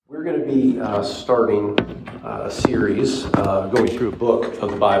We're going to be starting a series going through a book of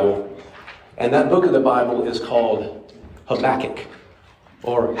the Bible. And that book of the Bible is called Habakkuk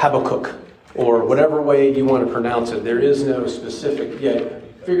or Habakkuk or whatever way you want to pronounce it. There is no specific,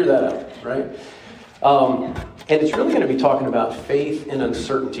 figure that out, right? And it's really going to be talking about faith and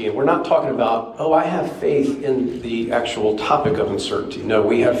uncertainty. And we're not talking about, I have faith in the actual topic of uncertainty. No,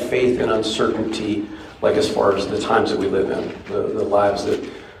 we have faith in uncertainty, like as far as the times that we live in, the lives that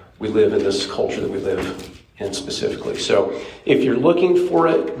we live in, this culture that we live in specifically. So if you're looking for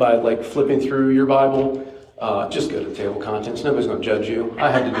it by flipping through your Bible, just go to the table of contents. Nobody's going to judge you.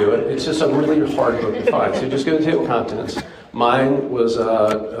 I had to do it. It's just a really hard book to find. So just go to the table of contents. Mine was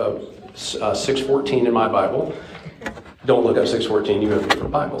 614 in my Bible. Don't look up 614. You have a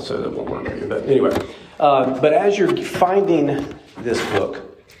different Bible, so that won't work for you. But anyway, but as you're finding this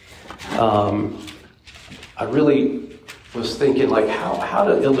book, I really was thinking how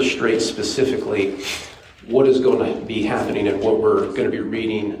to illustrate specifically what is going to be happening and what we're going to be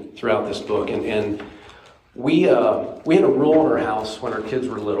reading throughout this book. And we had a rule in our house when our kids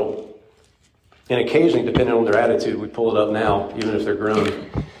were little, and occasionally, depending on their attitude, we pull it up now, even if they're grown.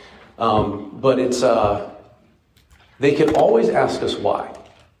 But it's they could always ask us why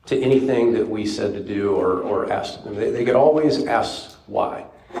to anything that we said to do or asked them. They could always ask why.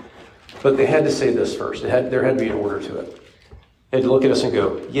 But they had to say this first. There had to be an order to it. They had to look at us and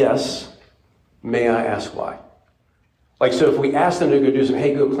go, yes, may I ask why? So if we asked them to go do something,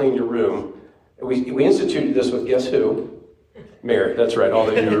 hey, go clean your room. We instituted this with guess who? Mary. That's right. All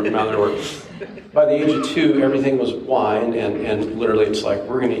they knew around their work. By the age of 2, everything was why, and literally it's like,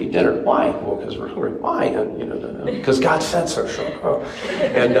 we're going to eat dinner. Why? Well, because we're hungry. Why? And, because God said so.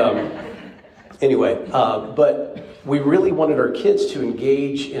 And anyway, but we really wanted our kids to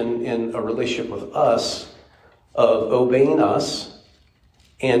engage in a relationship with us of obeying us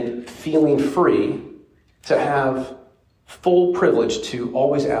and feeling free to have full privilege to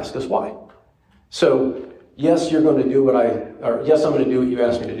always ask us why. So, yes, you're going to do yes, I'm going to do what you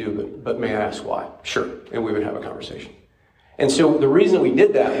asked me to do, but may I ask why? Sure. And we would have a conversation. And so the reason we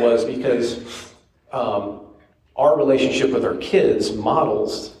did that was because our relationship with our kids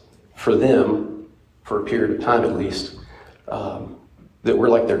models for them, for a period of time at least, that we're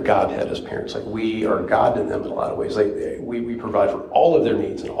like their Godhead as parents. We are God to them in a lot of ways. We provide for all of their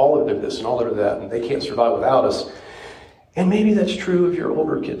needs and all of their this and all of that, and they can't survive without us. And maybe that's true of your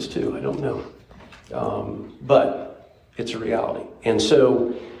older kids too. I don't know. But it's a reality. And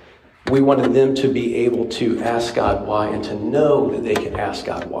so we wanted them to be able to ask God why and to know that they can ask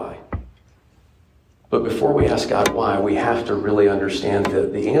God why. But before we ask God why, we have to really understand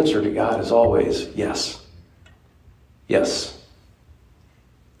that the answer to God is always yes. Yes.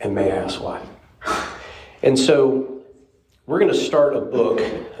 And may I ask why? And so we're going to start a book.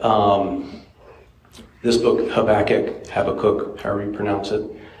 This book, Habakkuk, however you pronounce it,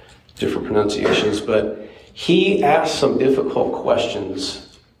 different pronunciations, but he asks some difficult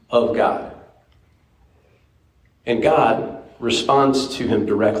questions of God. And God responds to him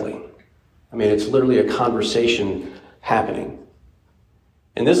directly. It's literally a conversation happening.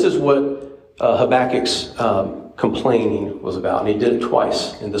 And this is what Habakkuk's complaining was about. And he did it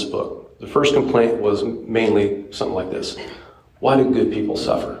twice in this book. The first complaint was mainly something like this. Why do good people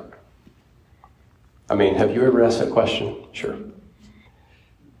suffer? Have you ever asked that question? Sure.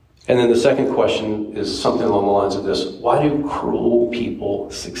 And then the second question is something along the lines of this. Why do cruel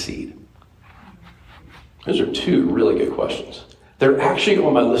people succeed? Those are 2 really good questions. They're actually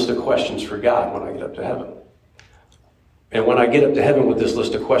on my list of questions for God when I get up to heaven. And when I get up to heaven with this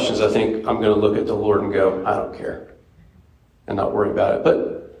list of questions, I think I'm going to look at the Lord and go, I don't care, and not worry about it.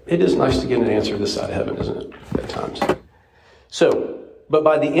 But it is nice to get an answer this side of heaven, isn't it, at times? So, but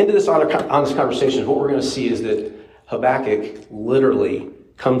by the end of this honest conversation, what we're going to see is that Habakkuk literally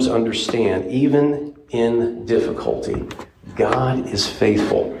comes to understand, even in difficulty, God is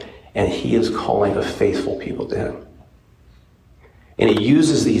faithful, and he is calling a faithful people to him. And he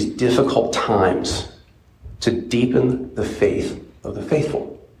uses these difficult times to deepen the faith of the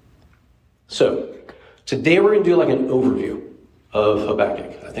faithful. So, today we're going to do an overview of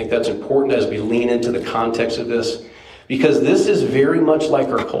Habakkuk. I think that's important as we lean into the context of this, because this is very much like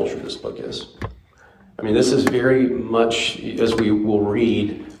our culture, this book is. This is very much, as we will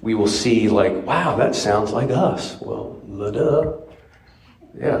read, we will see wow, that sounds like us. Well, duh.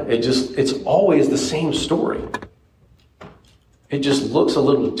 Yeah, it's always the same story. It just looks a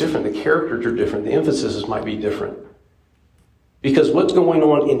little different. The characters are different. The emphasis might be different. Because what's going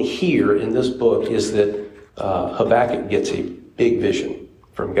on in here in this book is that Habakkuk gets a big vision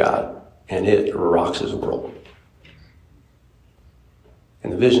from God, and it rocks his world.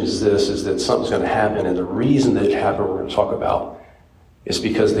 And the vision is this, is that something's going to happen, and the reason that it happened we're going to talk about is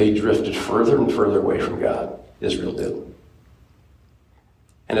because they drifted further and further away from God. Israel did.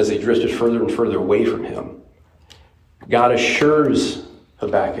 And as they drifted further and further away from him, God assures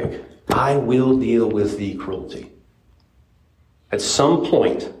Habakkuk, I will deal with the cruelty. At some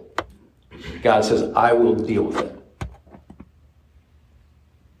point, God says, I will deal with it.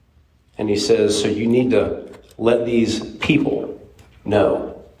 And he says, so you need to let these people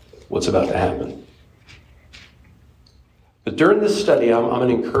know what's about to happen. But during this study, I'm going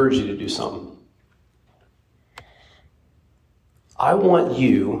to encourage you to do something. I want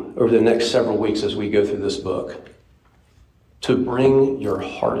you, over the next several weeks as we go through this book, to bring your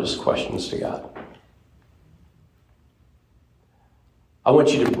hardest questions to God. I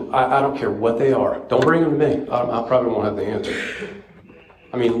want you to, I don't care what they are. Don't bring them to me. I probably won't have the answer.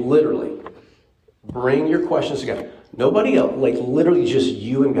 I mean, literally, bring your questions to God. Nobody else, like literally just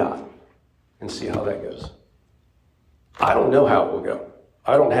you and God, and see how that goes. I don't know how it will go.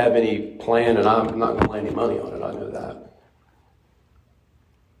 I don't have any plan, and I'm not going to lay any money on it. I know that.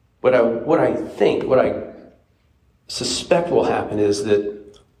 What I suspect will happen is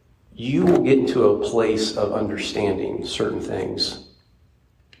that you will get into a place of understanding certain things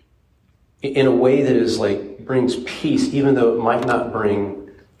in a way that is like brings peace, even though it might not bring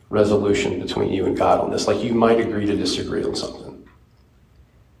resolution between you and God on this. Like you might agree to disagree on something,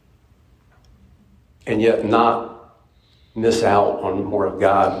 and yet not miss out on more of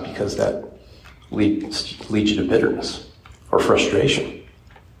God because that leads you to bitterness or frustration.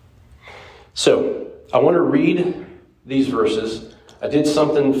 So I want to read these verses. I did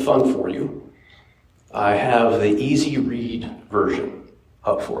something fun for you. I have the easy read version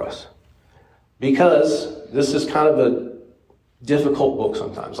up for us because this is kind of a difficult book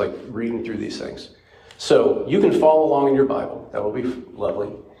sometimes, like reading through these things. So you can follow along in your Bible. That will be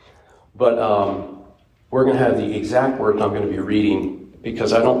lovely. But we're going to have the exact words I'm going to be reading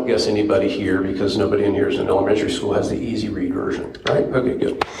because I don't guess anybody here, because nobody in here is in elementary school, has the easy read version, right? Okay,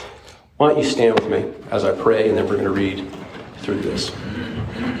 good. Why don't you stand with me as I pray, and then we're going to read through this.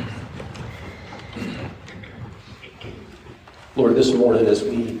 Lord, this morning as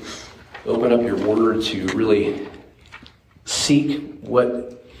we open up your word to really seek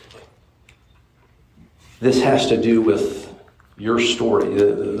what this has to do with your story,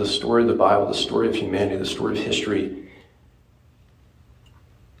 the story of the Bible, the story of humanity, the story of history.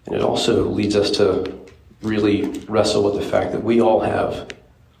 And it also leads us to really wrestle with the fact that we all have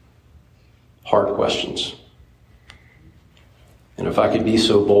hard questions. And if I could be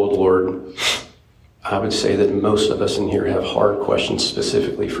so bold, Lord, I would say that most of us in here have hard questions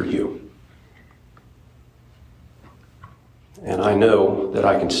specifically for you. And I know that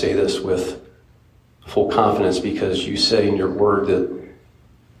I can say this with full confidence because you say in your word that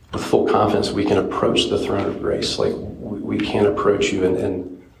with full confidence we can approach the throne of grace. Like we can approach you.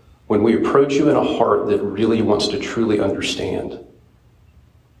 And when we approach you in a heart that really wants to truly understand,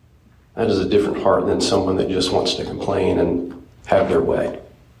 that is a different heart than someone that just wants to complain and have their way.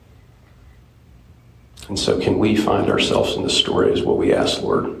 And so can we find ourselves in the story is what we ask,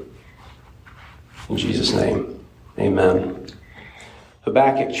 Lord. In Jesus' name, amen.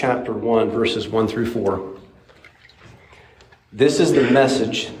 Habakkuk chapter 1, verses 1 through 4. This is the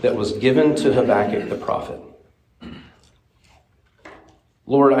message that was given to Habakkuk the prophet.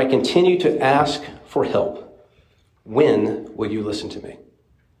 Lord, I continue to ask for help. When will you listen to me?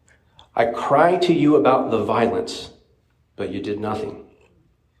 I cry to you about the violence, but you did nothing.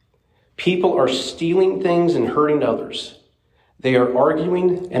 People are stealing things and hurting others. They are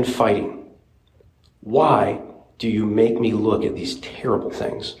arguing and fighting. Why do you make me look at these terrible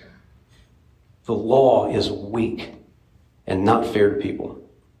things? The law is weak and not fair to people.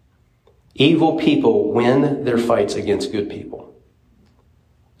 Evil people win their fights against good people.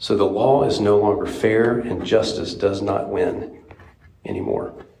 So the law is no longer fair and justice does not win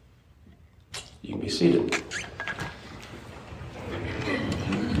anymore. You can be seated.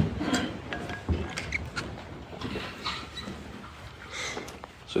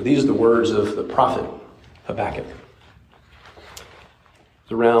 So these are the words of the prophet Habakkuk.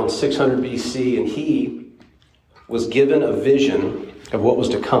 It's around 600 BC, and he was given a vision of what was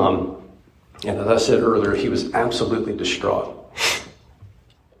to come. And as I said earlier, he was absolutely distraught.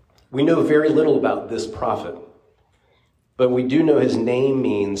 We know very little about this prophet, but we do know his name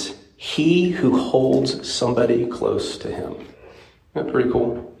means he who holds somebody close to him. Isn't that pretty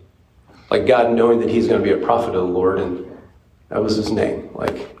cool? Like God knowing that he's going to be a prophet of the Lord, and that was his name.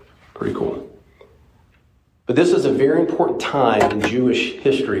 Like, pretty cool. But this is a very important time in Jewish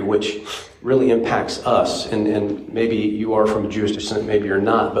history, which really impacts us, and maybe you are from Jewish descent, maybe you're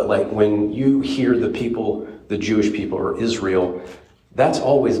not, but like when you hear the people, the Jewish people or Israel, that's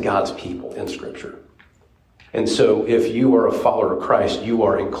always God's people in Scripture. And so if you are a follower of Christ, you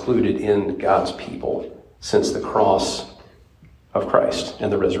are included in God's people since the cross of Christ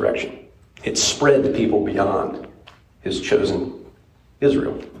and the resurrection. It spread to people beyond his chosen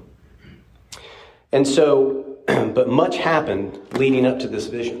Israel. And so, but much happened leading up to this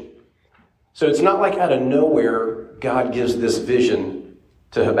vision. So it's not like out of nowhere God gives this vision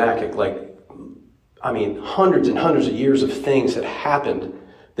to Habakkuk. Hundreds and hundreds of years of things had happened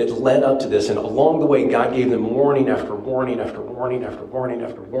that led up to this. And along the way, God gave them warning after warning after warning after warning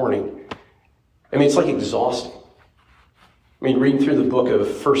after warning. It's like exhausting. Reading through the book of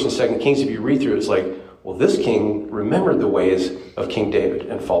 1st and 2nd Kings, if you read through it, it's like, well, this king remembered the ways of King David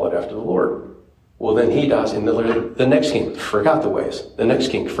and followed after the Lord. Well, then he dies, and the next king forgot the ways. The next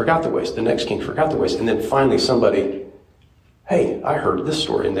king forgot the ways. The next king forgot the ways. And then finally somebody, hey, I heard this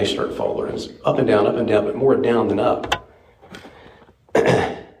story, and they start following. It's up and down, but more down than up.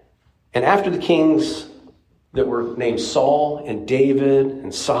 And after the kings that were named Saul and David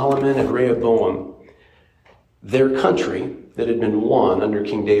and Solomon and Rehoboam, their country that had been won under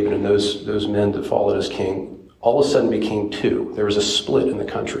King David and those men that followed as king, all of a sudden became two. There was a split in the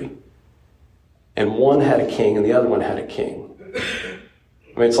country. And one had a king and the other one had a king.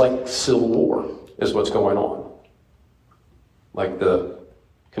 It's like civil war is what's going on. Like the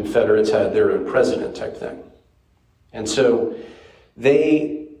Confederates had their own president type thing. And so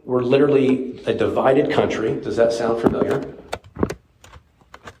they were literally a divided country. Does that sound familiar?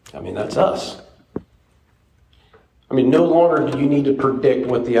 That's us. No longer do you need to predict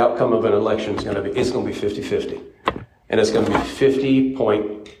what the outcome of an election is going to be. It's going to be 50-50. And it's going to be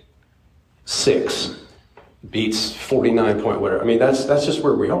 50.6 beats 49 point whatever. That's just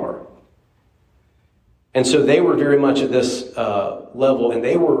where we are. And so they were very much at this level, and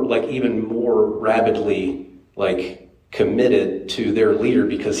they were like even more rabidly like committed to their leader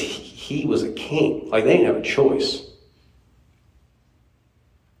because he was a king. Like they didn't have a choice.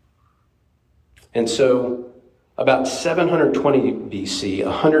 And so about 720 BC,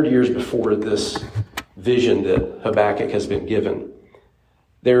 100 years before this vision that Habakkuk has been given,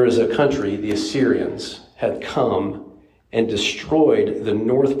 there is a country, the Assyrians, had come and destroyed the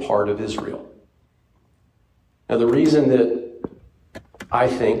north part of Israel. Now, the reason that I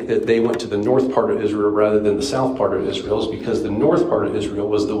think that they went to the north part of Israel rather than the south part of Israel is because the north part of Israel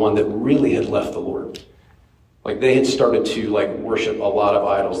was the one that really had left the Lord. Like they had started to worship a lot of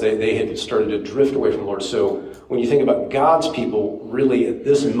idols. They had started to drift away from the Lord. So when you think about God's people, really at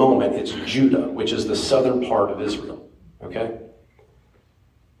this moment, it's Judah, which is the southern part of Israel. Okay?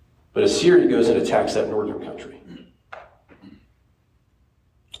 But Assyria goes and attacks that northern country.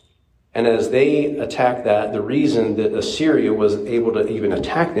 And as they attack that, the reason that Assyria was able to even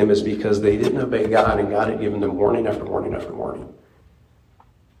attack them is because they didn't obey God, and God had given them warning after warning after warning.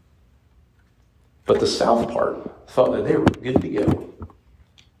 But the south part thought that they were good to go.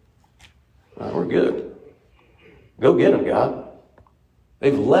 We're good. Go get them, God.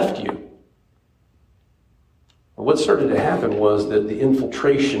 They've left you. What started to happen was that the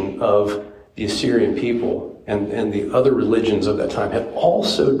infiltration of the Assyrian people and the other religions of that time had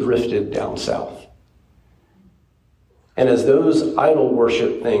also drifted down south. And as those idol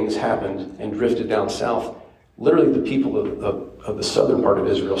worship things happened and drifted down south, literally the people of the southern part of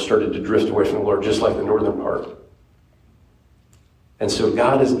Israel started to drift away from the Lord, just like the northern part. And so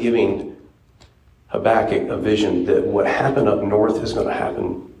God is giving Habakkuk a vision that what happened up north is going to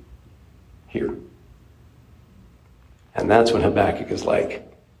happen here. And that's when Habakkuk is like,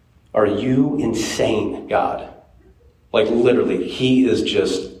 are you insane, God? Like literally, he is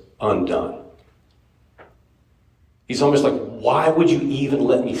just undone. He's almost like, why would you even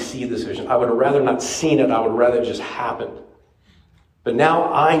let me see this vision? I would have rather not seen it. I would rather it just happened. But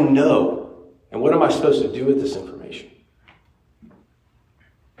now I know. And what am I supposed to do with this information?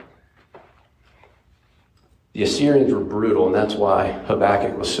 The Assyrians were brutal, and that's why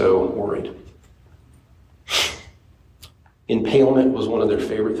Habakkuk was so worried. Impalement was one of their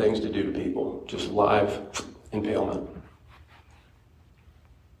favorite things to do to people. Just live impalement.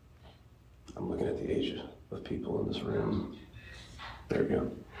 I'm looking at the age of people in this room. There we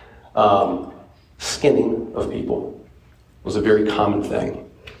go. Skinning of people was a very common thing.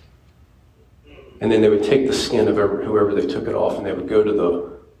 And then they would take the skin of whoever they took it off, and they would go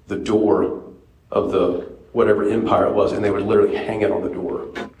to the door of the whatever empire it was, and they would literally hang it on the door.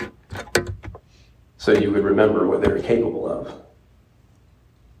 So you would remember what they were capable of.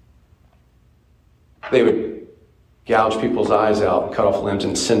 They would gouge people's eyes out, and cut off limbs,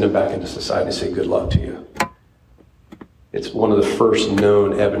 and send them back into society and say, good luck to you. It's one of the first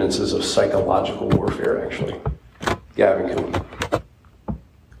known evidences of psychological warfare, actually. Gavin can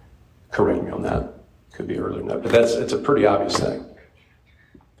correct me on that. Could be earlier than that, but it's a pretty obvious thing.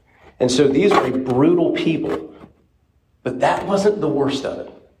 And so these are brutal people, but that wasn't the worst of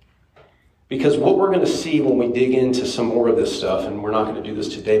it. Because what we're going to see when we dig into some more of this stuff, and we're not going to do this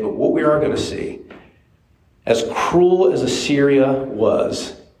today, but what we are going to see, as cruel as Assyria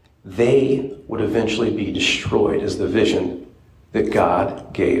was, they would eventually be destroyed as the vision that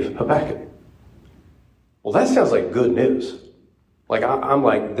God gave Habakkuk. Well, that sounds like good news. Like, I'm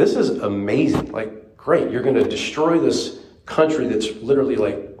like, this is amazing. Like, great, you're going to destroy this country that's literally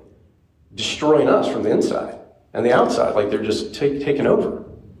like destroying us from the inside and the outside. Like, they're just taking over.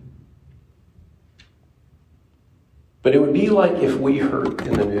 But it would be like if we heard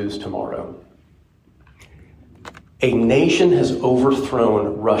in the news tomorrow, a nation has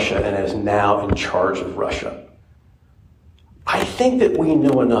overthrown Russia and is now in charge of Russia. I think that we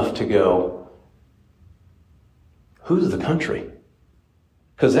know enough to go, who's the country?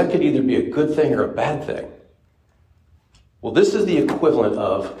 Because that could either be a good thing or a bad thing. Well, this is the equivalent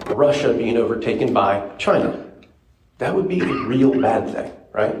of Russia being overtaken by China. That would be a real bad thing,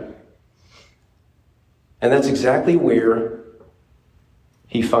 right? And that's exactly where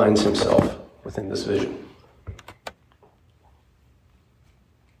he finds himself within this vision.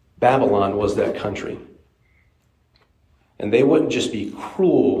 Babylon was that country. And they wouldn't just be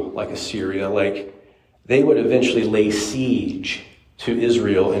cruel like Assyria, like they would eventually lay siege to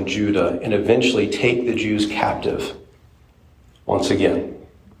Israel and Judah and eventually take the Jews captive once again,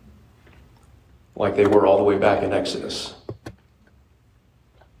 like they were all the way back in Exodus.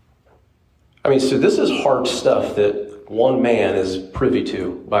 I mean, so this is hard stuff that one man is privy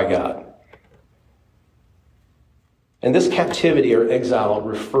to by God. And this captivity or exile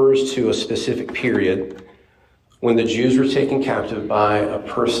refers to a specific period when the Jews were taken captive by a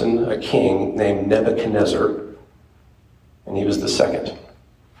person, a king named Nebuchadnezzar, and he was the second.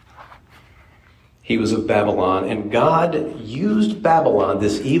 He was of Babylon, and God used Babylon,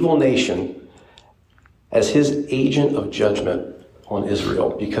 this evil nation, as his agent of judgment on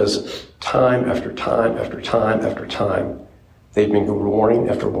Israel, because time after time after time after time, they'd been warning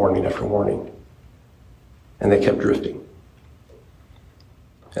after warning after warning. And they kept drifting.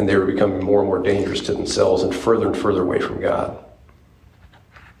 And they were becoming more and more dangerous to themselves and further away from God.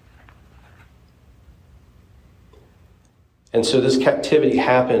 And so this captivity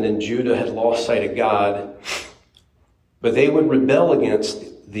happened, and Judah had lost sight of God, but they would rebel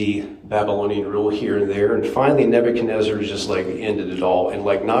against the Babylonian rule here and there. And finally, Nebuchadnezzar just like ended it all. And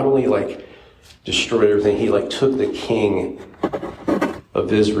like not only like destroyed everything, he like took the king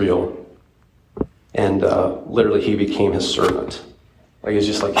of Israel and literally he became his servant. Like it's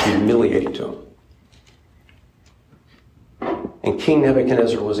just like humiliating to him. And King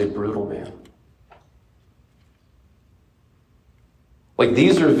Nebuchadnezzar was a brutal man. Like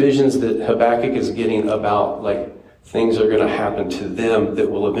these are visions that Habakkuk is getting about like things are going to happen to them that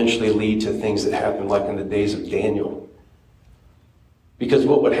will eventually lead to things that happened like in the days of Daniel. Because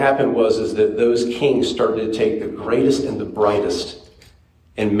what would happen is that those kings started to take the greatest and the brightest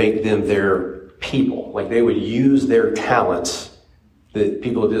and make them their people. Like they would use their talents, the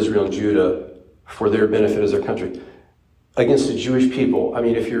people of Israel and Judah, for their benefit as their country. Against the Jewish people, I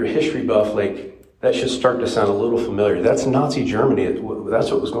mean, if you're a history buff, like that should start to sound a little familiar. That's Nazi Germany.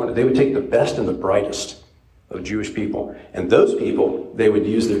 That's what was going on. They would take the best and the brightest of Jewish people. And those people, they would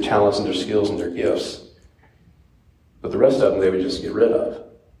use their talents and their skills and their gifts. But the rest of them, they would just get rid of.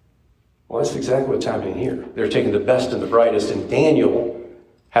 Well, that's exactly what's happening here. They're taking the best and the brightest. And Daniel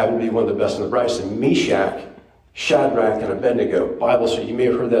happened to be one of the best and the brightest. And Meshach, Shadrach, and Abednego. Bible study, you may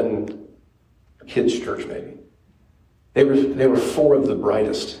have heard that in kids' church maybe. They were four of the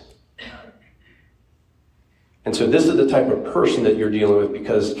brightest. And so this is the type of person that you're dealing with,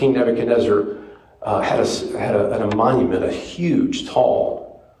 because King Nebuchadnezzar had a monument, a huge,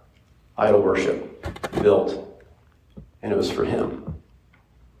 tall idol worship built, and it was for him.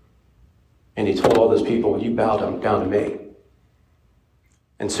 And he told all those people, you bow down to me.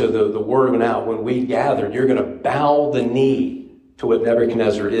 And so the word went out, when we gathered, you're going to bow the knee to what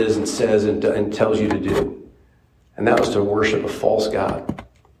Nebuchadnezzar is and says and tells you to do. And that was to worship a false god.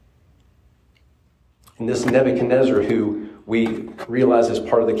 And this Nebuchadnezzar, who we realize is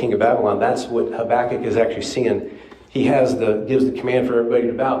part of the king of Babylon, that's what Habakkuk is actually seeing. He gives the command for everybody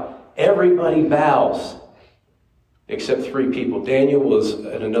to bow. Everybody bows, except three people. Daniel was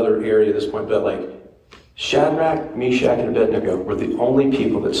at another area at this point, but like Shadrach, Meshach, and Abednego were the only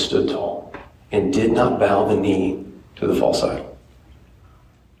people that stood tall and did not bow the knee to the false idol.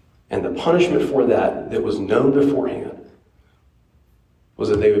 And the punishment for that was known beforehand, was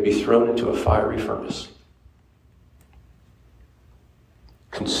that they would be thrown into a fiery furnace,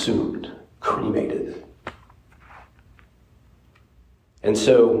 consumed, cremated. And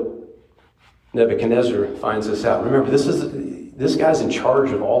so Nebuchadnezzar finds this out. Remember, this guy's in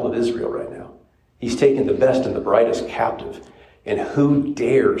charge of all of Israel right now. He's taken the best and the brightest captive. And who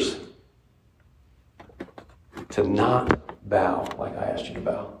dares to not bow like I asked you to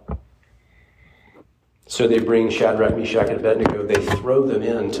bow? So they bring Shadrach, Meshach, and Abednego. They throw them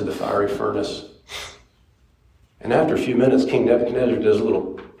into the fiery furnace. And after a few minutes, King Nebuchadnezzar does a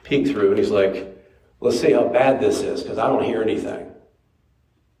little peek through, and he's like, let's see how bad this is, because I don't hear anything.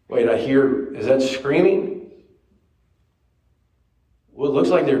 Wait, is that screaming? Well, it looks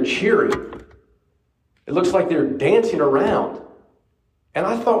like they're cheering. It looks like they're dancing around. And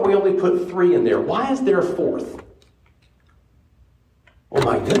I thought we only put 3 in there. Why is there a 4th? Oh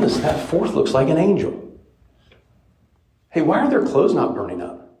my goodness, that 4th looks like an angel. Hey, why are their clothes not burning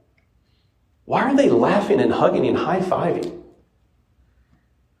up? Why are they laughing and hugging and high-fiving?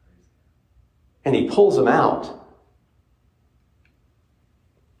 And he pulls them out.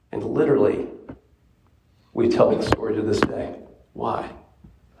 And literally, we tell the story to this day. Why?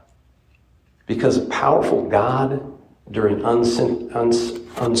 Because a powerful God during uncertain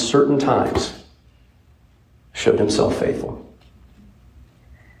times showed himself faithful.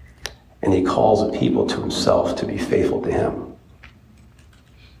 And he calls a people to himself to be faithful to him.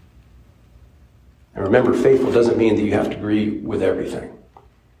 And remember, faithful doesn't mean that you have to agree with everything.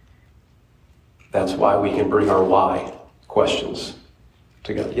 That's why we can bring our why questions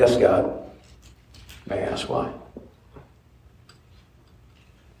to God. Yes, God. May I ask why?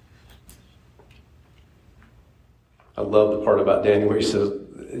 I love the part about Daniel where he says,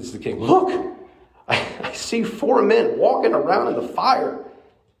 it's the king, look, I see 4 men walking around in the fire.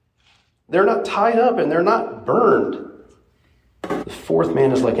 They're not tied up and they're not burned. The 4th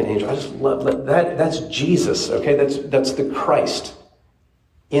man is like an angel. I just love that. That's Jesus, okay? That's the Christ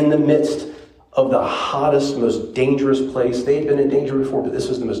in the midst of the hottest, most dangerous place. They had been in danger before, but this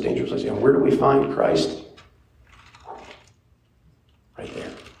was the most dangerous place. And where do we find Christ? Right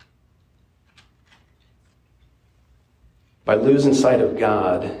there. By losing sight of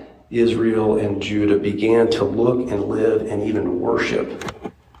God, Israel and Judah began to look and live and even worship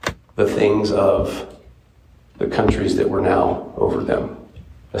the things of the countries that were now over them,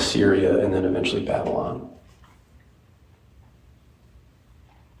 Assyria and then eventually Babylon.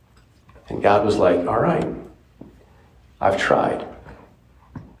 And God was like, all right, I've tried.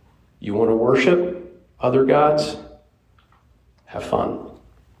 You want to worship other gods? Have fun.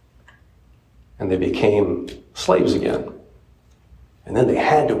 And they became slaves again. And then they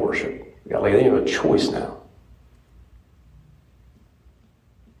had to worship. They didn't have a choice now.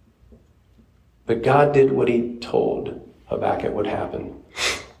 But God did what he told Habakkuk would happen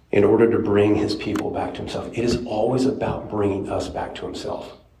in order to bring his people back to himself. It is always about bringing us back to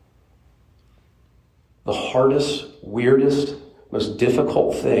himself. The hardest, weirdest, most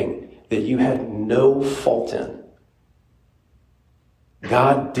difficult thing that you had no fault in,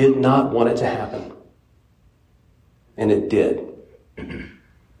 God did not want it to happen. And it did.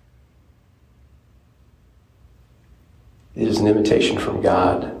 It is an invitation from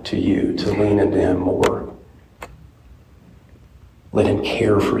God to you to lean into him more. Let him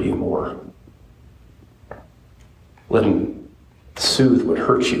care for you more. Let him soothe what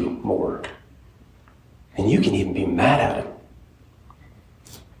hurts you more. And you can even be mad at him.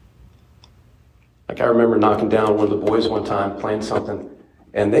 Like I remember knocking down one of the boys one time playing something,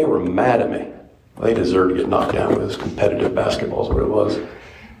 and they were mad at me. They deserved to get knocked down with this competitive basketball is what it was.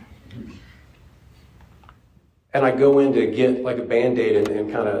 And I go in to get like a Band-Aid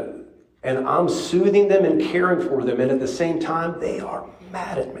and I'm soothing them and caring for them. And at the same time, they are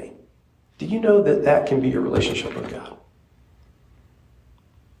mad at me. Do you know that that can be your relationship with God?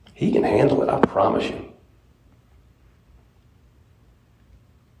 He can handle it, I promise you.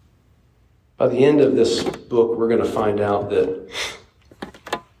 By the end of this book, we're going to find out that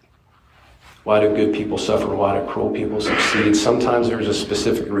why do good people suffer? Why do cruel people succeed? Sometimes there's a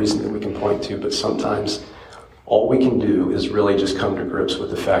specific reason that we can point to, but sometimes all we can do is really just come to grips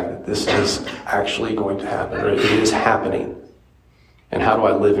with the fact that this is actually going to happen, or it is happening. And how do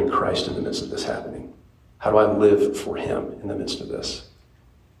I live in Christ in the midst of this happening? How do I live for him in the midst of this?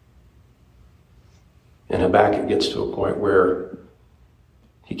 And Habakkuk gets to a point where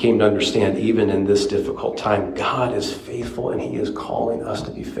he came to understand, even in this difficult time, God is faithful and he is calling us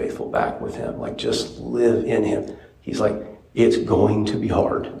to be faithful back with him. Like, just live in him. He's like, it's going to be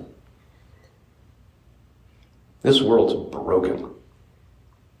hard. This world's broken.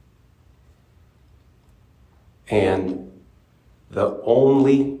 And the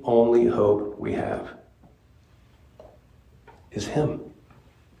only hope we have is Him.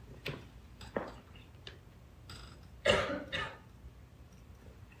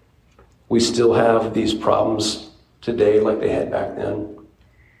 We still have these problems today like they had back then.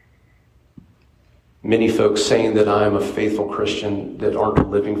 Many folks saying that I'm a faithful Christian that aren't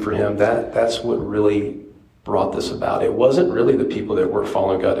living for Him. That's what really brought this about. It wasn't really the people that were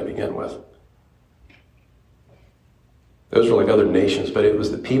following God to begin with. Those were like other nations, but it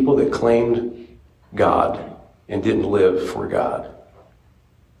was the people that claimed God and didn't live for God.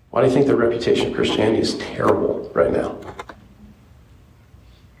 Why do you think the reputation of Christianity is terrible right now?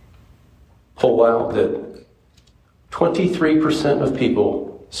 Poll out that 23% of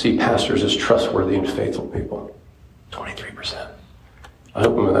people see pastors as trustworthy and faithful people. 23%. I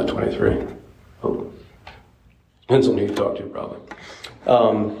hope I'm in that 23. Hope. Depends on who you talk to, probably.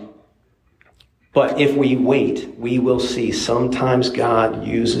 But if we wait, we will see sometimes God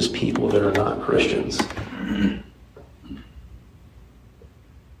uses people that are not Christians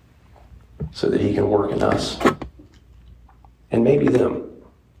so that He can work in us and maybe them.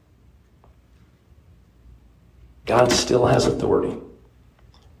 God still has authority.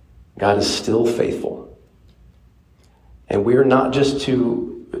 God is still faithful. And we are not just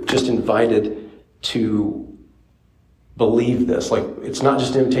invited to believe this. Like, it's not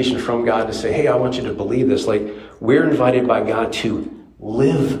just an invitation from God to say, hey, I want you to believe this. Like, we're invited by God to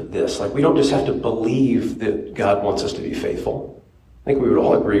live this. Like, we don't just have to believe that God wants us to be faithful. I think we would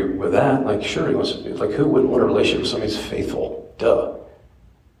all agree with that. Like, sure, He wants to be. Like, who wouldn't want a relationship with somebody who's faithful? Duh.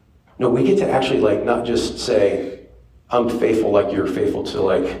 No, we get to actually, like, not just say, I'm faithful like you're faithful to,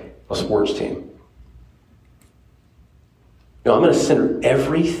 like, a sports team. No, I'm going to center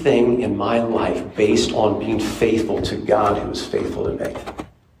everything in my life based on being faithful to God who is faithful to me.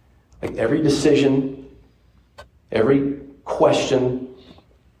 Like every decision, every question,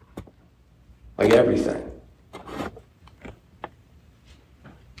 like everything.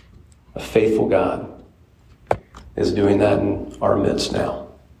 A faithful God is doing that in our midst now.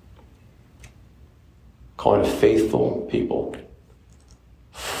 Calling a faithful people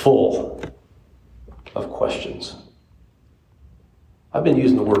full of questions. I've been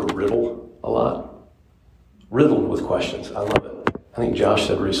using the word riddle a lot. Riddled with questions. I love it. I think Josh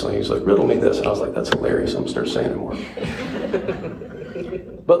said recently, he's like, riddle me this. And I was like, that's hilarious. I'm going to start saying it more.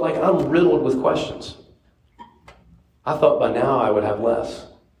 But like, I'm riddled with questions. I thought by now I would have less.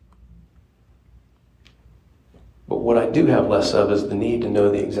 But what I do have less of is the need to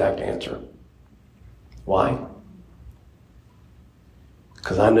know the exact answer. Why?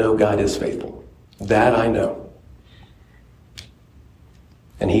 Because I know God is faithful. That I know.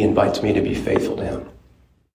 And He invites me to be faithful to Him.